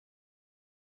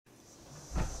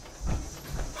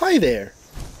Hi there,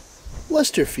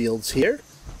 Lesterfields here.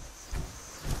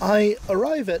 I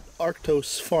arrive at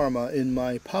Arktos Pharma in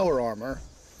my power armor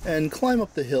and climb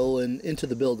up the hill and into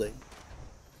the building.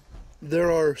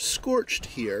 There are scorched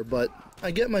here, but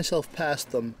I get myself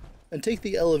past them and take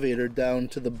the elevator down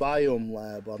to the biome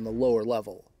lab on the lower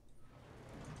level.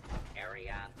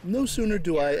 No sooner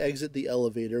do I exit the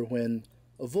elevator when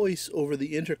a voice over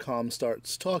the intercom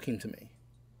starts talking to me.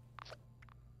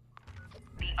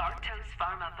 The Arktos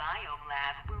Pharma biome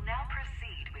lab will now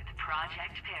proceed with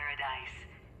Project Paradise.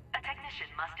 A technician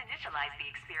must initialize the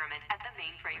experiment at the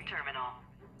mainframe terminal.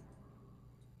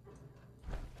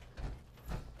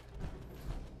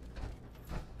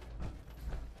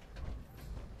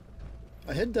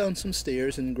 I head down some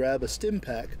stairs and grab a stim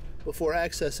pack before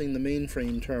accessing the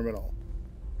mainframe terminal.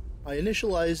 I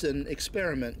initialize an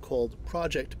experiment called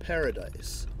Project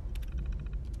Paradise.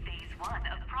 Phase 1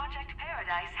 of Project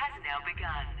Paradise has now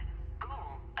begun.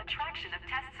 Goal, attraction of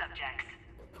test subjects.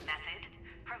 Method,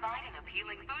 provide an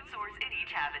appealing food source in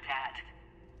each habitat.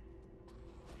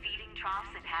 Feeding troughs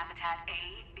in habitat A,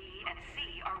 B, and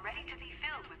C are ready to be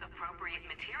filled with appropriate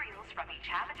materials from each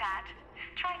habitat.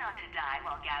 Try not to die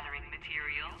while gathering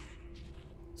materials.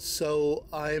 So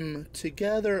I'm to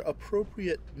gather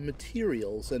appropriate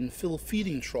materials and fill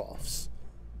feeding troughs.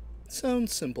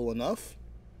 Sounds simple enough.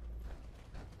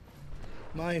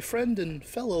 My friend and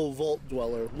fellow vault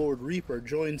dweller, Lord Reaper,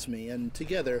 joins me, and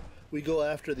together we go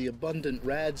after the abundant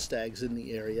radstags in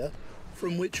the area,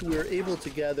 from which we're able to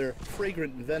gather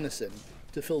fragrant venison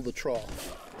to fill the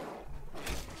trough.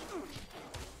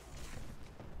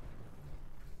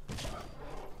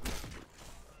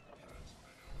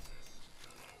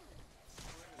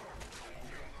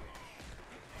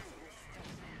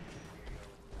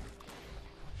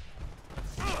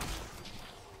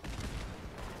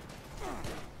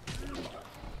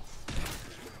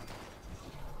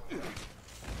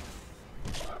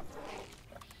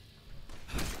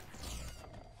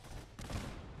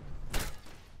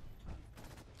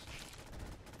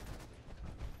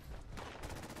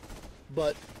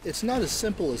 But it's not as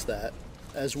simple as that,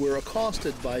 as we're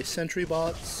accosted by sentry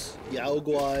bots,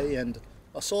 Yaoguai, and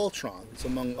Assaultrons,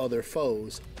 among other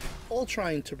foes, all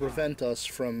trying to prevent us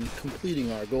from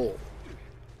completing our goal.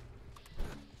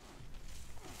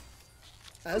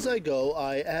 As I go,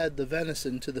 I add the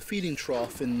venison to the feeding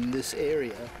trough in this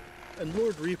area, and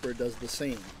Lord Reaper does the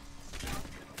same.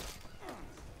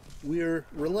 We're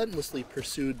relentlessly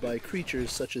pursued by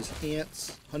creatures such as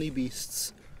ants,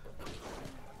 honeybeasts,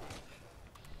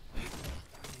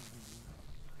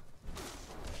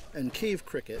 and cave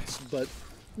crickets, but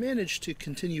manage to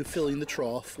continue filling the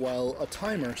trough while a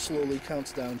timer slowly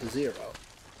counts down to 0.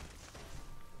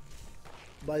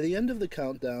 By the end of the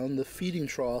countdown, the feeding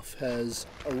trough has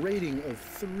a rating of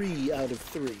 3 out of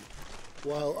 3.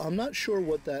 While I'm not sure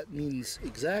what that means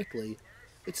exactly,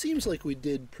 it seems like we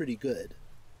did pretty good.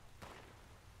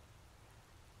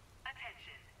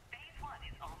 Attention, Phase 1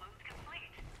 is almost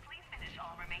complete. Please finish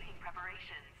all remaining preparations.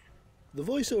 The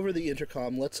voice over the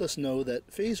intercom lets us know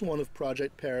that Phase 1 of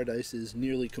Project Paradise is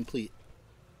nearly complete.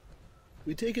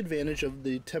 We take advantage of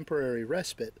the temporary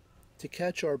respite to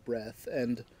catch our breath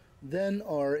and then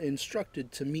are instructed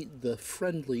to meet the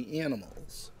friendly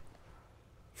animals.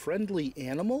 Friendly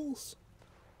animals?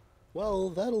 Well,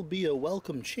 that'll be a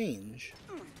welcome change.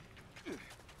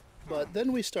 But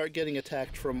then we start getting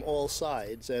attacked from all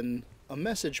sides, and a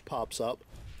message pops up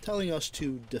telling us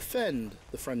to defend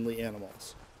the friendly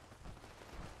animals.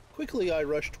 Quickly I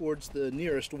rush towards the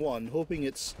nearest one, hoping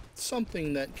it's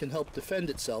something that can help defend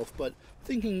itself, but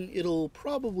thinking it'll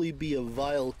probably be a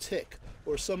vile tick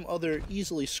or some other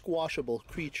easily squashable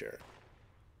creature.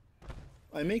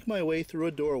 I make my way through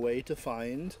a doorway to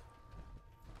find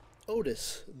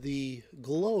Otis, the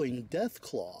glowing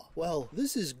Deathclaw. Well,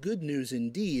 this is good news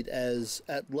indeed, as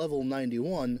at level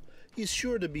 91, he's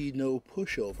sure to be no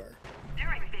pushover.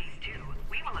 During Phase 2,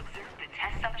 we will observe the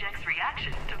test subject's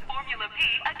reactions to Formula P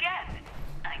again.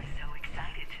 I'm so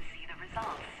excited to see the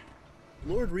results.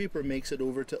 Lord Reaper makes it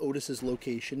over to Otis's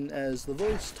location as the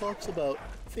voice talks about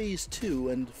Phase 2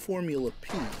 and Formula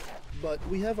P, but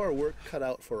we have our work cut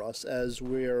out for us as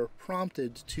we're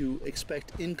prompted to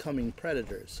expect incoming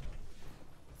predators.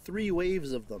 3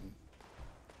 waves of them.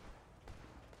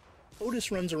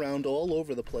 Otis runs around all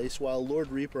over the place while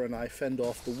Lord Reaper and I fend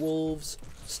off the wolves,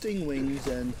 stingwings,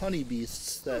 and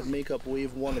honeybeasts that make up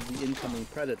Wave 1 of the incoming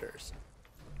predators.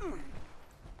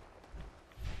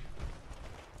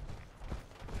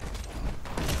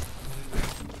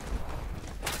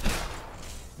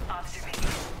 Observation.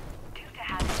 Due to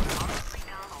having powerfully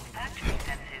dull olfactory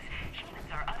senses, humans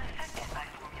are unaffected by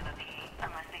Formula P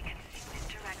unless they consume it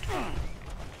directly.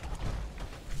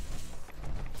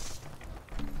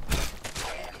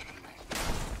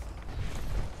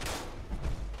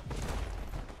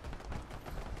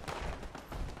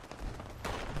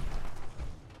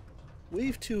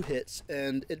 Wave 2 hits,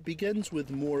 and it begins with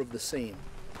more of the same.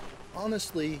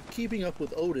 Honestly, keeping up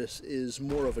with Otis is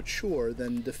more of a chore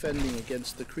than defending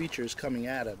against the creatures coming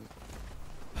at him.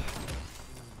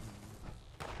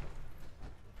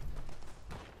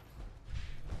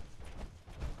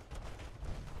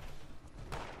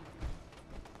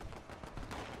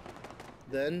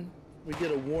 Then, we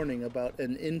get a warning about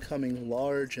an incoming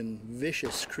large and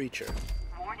vicious creature.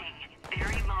 Warning,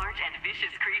 very large and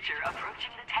vicious creature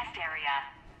approaching the test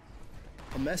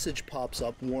area. A message pops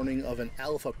up warning of an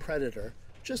alpha predator,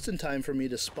 just in time for me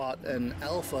to spot an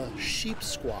alpha sheep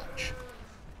squatch.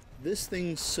 This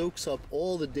thing soaks up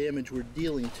all the damage we're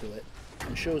dealing to it,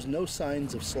 and shows no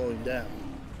signs of slowing down.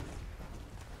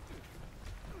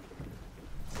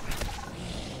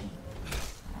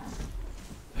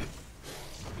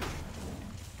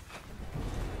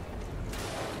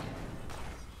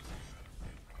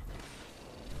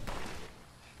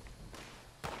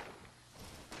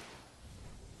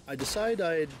 I decide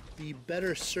I'd be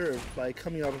better served by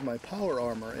coming out of my power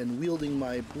armor and wielding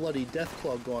my bloody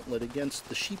Deathclaw gauntlet against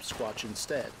the sheep squatch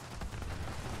instead.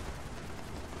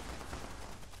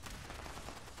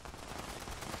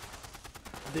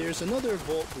 There's another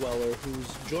Vault Dweller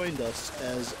who's joined us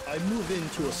as I move in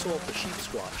to assault the sheep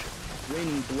squatch,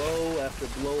 raining blow after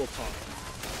blow upon him.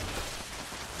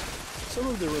 Some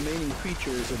of the remaining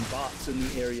creatures and bots in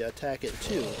the area attack it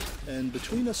too, and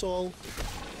between us all,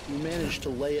 we managed to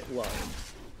lay it low.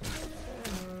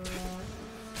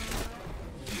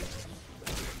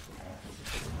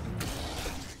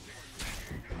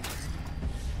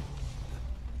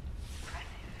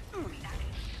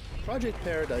 Project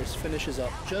Paradise finishes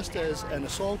up just as an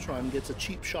Assaultron gets a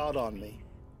cheap shot on me.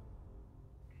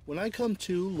 When I come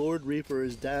to, Lord Reaper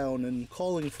is down and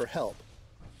calling for help.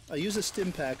 I use a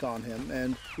stim pack on him,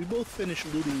 and we both finish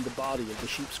looting the body of the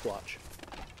sheep squatch.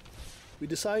 We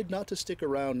decide not to stick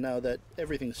around now that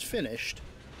everything's finished,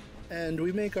 and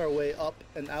we make our way up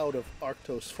and out of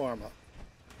Arktos Pharma.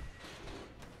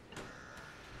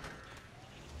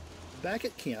 Back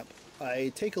at camp,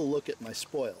 I take a look at my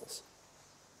spoils.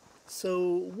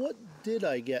 So, what did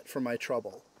I get for my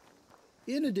trouble?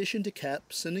 In addition to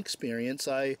caps and experience,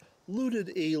 I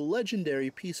looted a legendary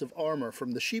piece of armor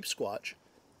from the sheep squatch,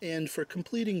 and for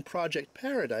completing Project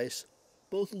Paradise,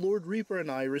 both Lord Reaper and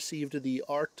I received the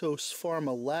Arktos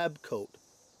Pharma lab coat,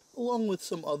 along with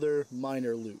some other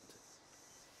minor loot.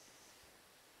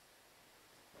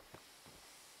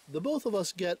 The both of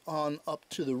us get on up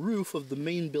to the roof of the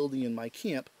main building in my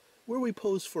camp, where we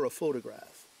pose for a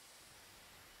photograph.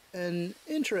 An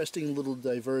interesting little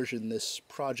diversion, this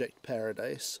Project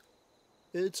Paradise.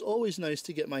 It's always nice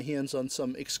to get my hands on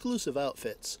some exclusive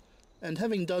outfits, and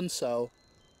having done so,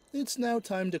 it's now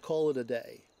time to call it a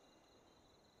day.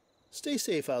 Stay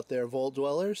safe out there, Vault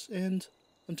Dwellers, and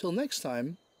until next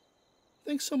time,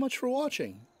 thanks so much for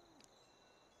watching.